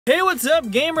Hey, what's up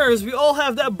gamers? We all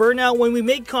have that burnout when we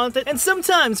make content, and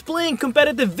sometimes playing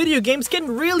competitive video games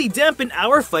can really dampen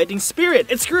our fighting spirit.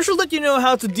 It's crucial that you know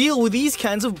how to deal with these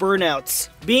kinds of burnouts.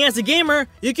 Being as a gamer,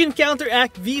 you can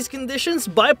counteract these conditions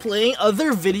by playing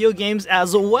other video games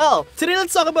as well. Today,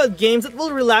 let's talk about games that will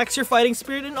relax your fighting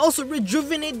spirit and also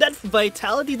rejuvenate that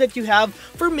vitality that you have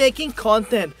for making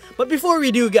content. But before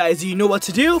we do, guys, you know what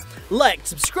to do? Like,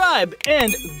 subscribe,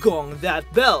 and gong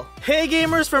that bell. Hey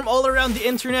gamers from all around the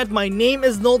internet, my name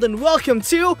is Nold and welcome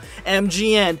to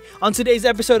MGN. On today's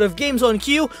episode of Games on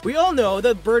Cue, we all know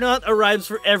that burnout arrives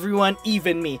for everyone,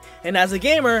 even me. And as a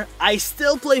gamer, I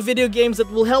still play video games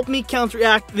that will help me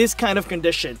counteract this kind of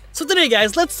condition. So today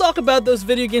guys, let's talk about those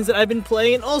video games that I've been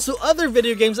playing and also other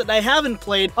video games that I haven't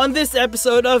played on this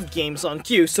episode of Games on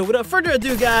Cue. So without further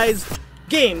ado guys,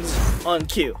 Games on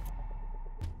Cue.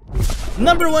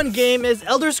 Number 1 game is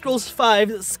Elder Scrolls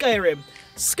V Skyrim.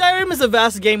 Skyrim is a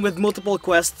vast game with multiple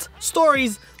quests,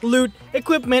 stories, loot,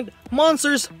 equipment,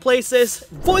 monsters, places,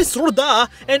 voice roda,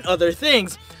 and other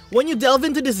things. When you delve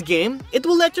into this game, it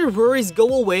will let your worries go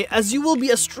away as you will be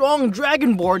a strong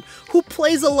dragonborn who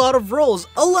plays a lot of roles,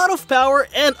 a lot of power,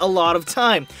 and a lot of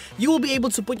time. You will be able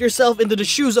to put yourself into the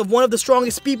shoes of one of the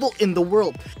strongest people in the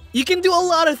world. You can do a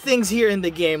lot of things here in the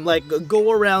game, like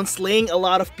go around slaying a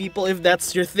lot of people if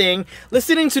that's your thing,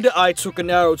 listening to the I took an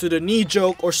arrow to the knee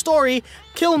joke or story,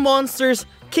 kill monsters,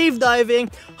 cave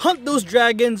diving, hunt those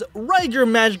dragons, ride your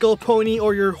magical pony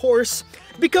or your horse,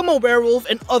 become a werewolf,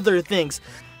 and other things.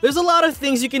 There's a lot of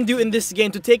things you can do in this game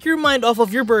to take your mind off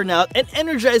of your burnout and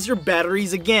energize your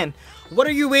batteries again. What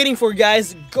are you waiting for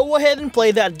guys? Go ahead and play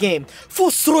that game.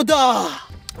 Fusroda!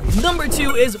 Number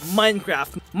 2 is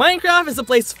Minecraft. Minecraft is a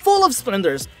place full of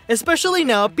splendors. Especially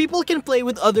now, people can play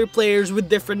with other players with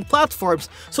different platforms,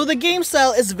 so the game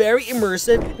style is very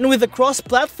immersive, and with the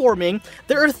cross-platforming,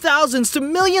 there are thousands to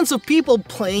millions of people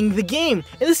playing the game.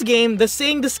 In this game, the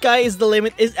saying the sky is the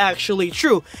limit is actually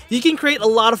true. You can create a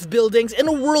lot of buildings and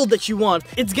a world that you want.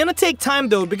 It's gonna take time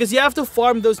though, because you have to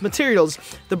farm those materials.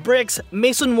 The bricks,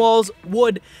 mason walls,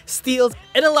 wood, steel,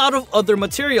 and a lot of other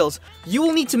materials. You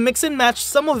will need to mix and match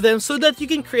some of them so that you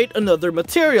can create another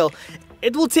material.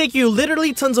 It will take you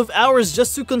literally tons of hours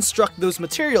just to construct those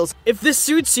materials. If this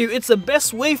suits you, it's the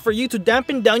best way for you to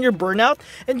dampen down your burnout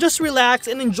and just relax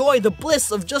and enjoy the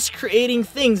bliss of just creating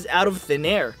things out of thin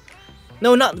air.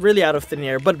 No, not really out of thin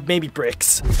air, but maybe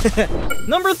bricks.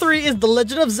 Number 3 is The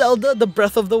Legend of Zelda: The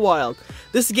Breath of the Wild.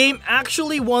 This game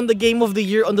actually won the Game of the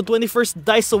Year on the 21st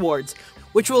DICE Awards,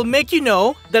 which will make you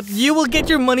know that you will get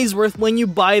your money's worth when you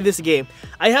buy this game.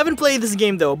 I haven't played this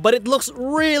game though, but it looks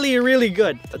really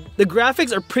good. The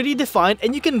graphics are pretty defined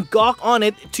and you can gawk on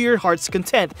it to your heart's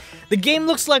content. The game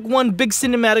looks like one big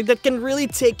cinematic that can really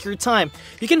take your time.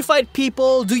 You can fight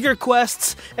people, do your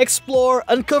quests, explore,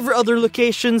 uncover other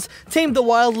locations, tame the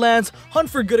wildlands, hunt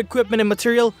for good equipment and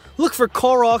material, look for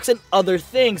Koroks and other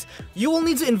things. You will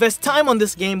need to invest time on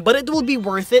this game, but it will be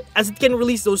worth it as it can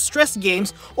release those stress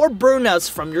games or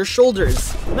burnouts from your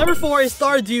shoulders. Number 4 is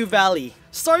Stardew Valley.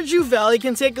 Stardew Valley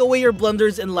can take away your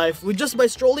blunders in life with just by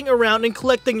strolling around and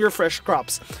collecting your fresh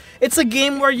crops. It's a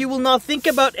game where you will not think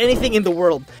about anything in the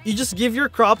world. You just give your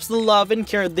crops the love and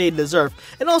care they deserve.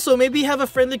 And also maybe have a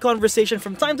friendly conversation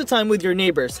from time to time with your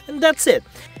neighbors. And that's it.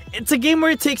 It's a game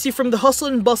where it takes you from the hustle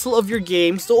and bustle of your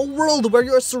games to a world where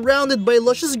you are surrounded by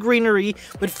luscious greenery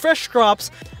with fresh crops,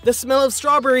 the smell of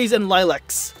strawberries and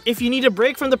lilacs. If you need a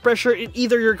break from the pressure in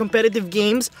either your competitive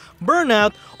games,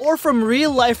 burnout, or from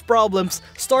real-life problems,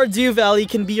 Stardew Valley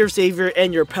can be your savior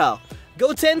and your pal.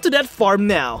 Go tend to that farm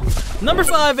now. Number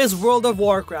 5 is World of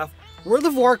Warcraft. World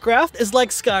of Warcraft is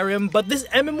like Skyrim, but this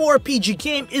MMORPG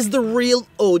game is the real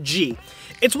OG.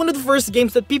 It's one of the first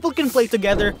games that people can play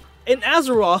together. In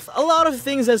Azeroth, a lot of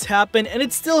things has happened and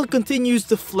it still continues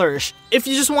to flourish. If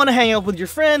you just want to hang out with your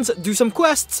friends, do some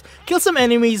quests, kill some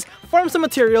enemies, farm some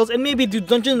materials, and maybe do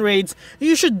dungeon raids,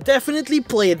 you should definitely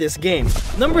play this game.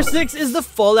 Number 6 is the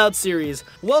Fallout series.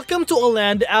 Welcome to a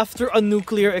land after a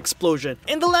nuclear explosion.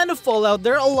 In the land of Fallout,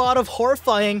 there are a lot of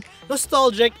horrifying,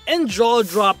 nostalgic, and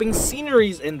jaw-dropping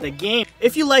sceneries in the game.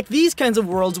 If you like these kinds of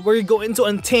worlds where you go into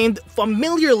untamed,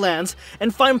 familiar lands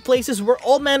and find places where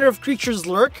all manner of creatures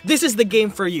lurk, this is the game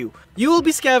for you. You will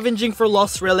be scavenging for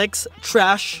lost relics,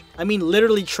 trash, I mean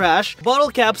literally trash, bottle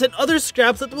caps, and other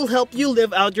scraps that will help you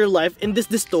live out your life in this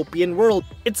dystopian world.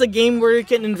 It's a game where you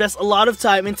can invest a lot of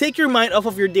time and take your mind off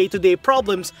of your day-to-day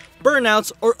problems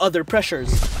burnouts, or other pressures.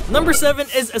 Number 7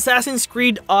 is Assassin's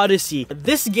Creed Odyssey.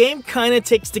 This game kinda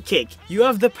takes the cake. You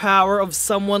have the power of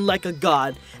someone like a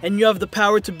god, and you have the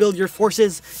power to build your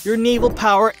forces, your naval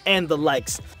power, and the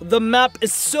likes. The map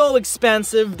is so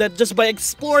expansive that just by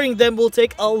exploring them will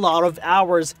take a lot of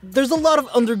hours. There's a lot of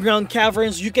underground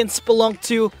caverns you can spelunk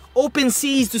to, open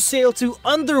seas to sail to,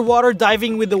 underwater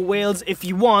diving with the whales if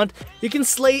you want. You can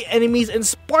slay enemies and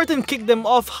Spartan kick them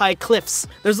off high cliffs.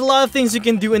 There's a lot of things you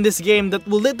can do in this game that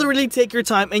will literally take your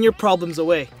time and your problems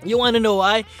away. You wanna know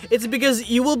why? It's because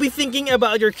you will be thinking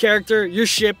about your character, your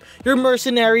ship, your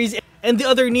mercenaries, and the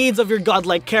other needs of your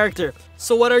godlike character.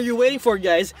 So what are you waiting for,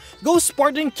 guys? Go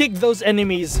Spartan kick those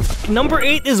enemies. Number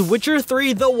 8 is Witcher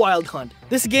 3 The Wild Hunt.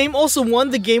 This game also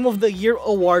won the Game of the Year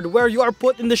award, where you are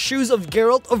put in the shoes of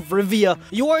Geralt of Rivia.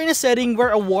 You are in a setting where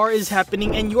a war is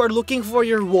happening and you are looking for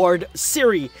your ward,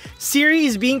 Ciri. Ciri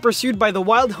is being pursued by the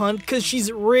Wild Hunt because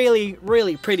she's really,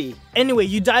 really pretty. Anyway,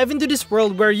 you dive into this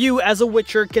world where you, as a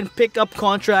Witcher, can pick up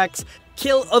contracts,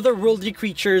 kill otherworldly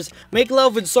creatures, make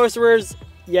love with sorcerers,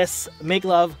 yes, make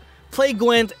love, play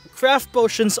Gwent, craft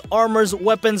potions, armors,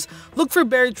 weapons, look for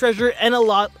buried treasure, and a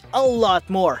lot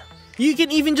more. You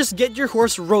can even just get your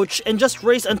horse Roach and just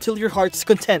race until your heart's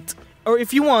content. Or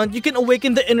if you want, you can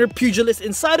awaken the inner pugilist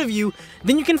inside of you,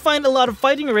 then you can find a lot of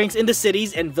fighting ranks in the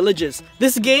cities and villages.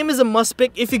 This game is a must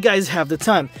pick if you guys have the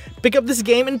time. Pick up this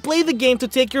game and play the game to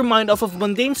take your mind off of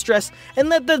mundane stress and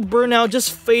let that burnout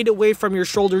just fade away from your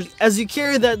shoulders as you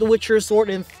carry that Witcher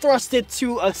sword and thrust it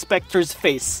to a specter's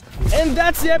face. And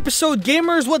that's the episode,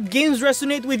 gamers. What games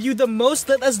resonate with you the most?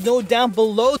 Let us know down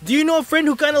below. Do you know a friend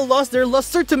who kind of lost their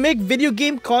luster to make video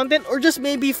game content or just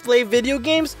maybe play video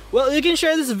games? Well, you can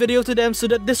share this video to them so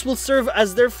that this will serve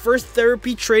as their first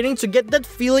therapy training to get that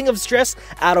feeling of stress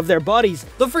out of their bodies.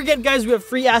 Don't forget, guys, we have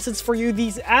free assets for you.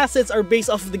 These assets are based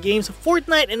off of the games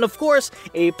Fortnite and of course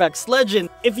Apex Legends.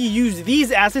 If you use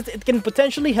these assets, it can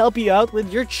potentially help you out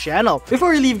with your channel.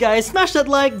 Before you leave, guys, smash that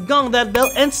like, gong that bell,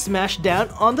 and smash down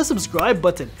on the subscribe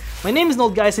button. My name is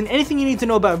Nold, guys, and anything you need to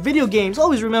know about video games,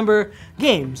 always remember,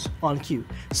 games on cue.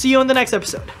 See you on the next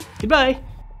episode. Goodbye!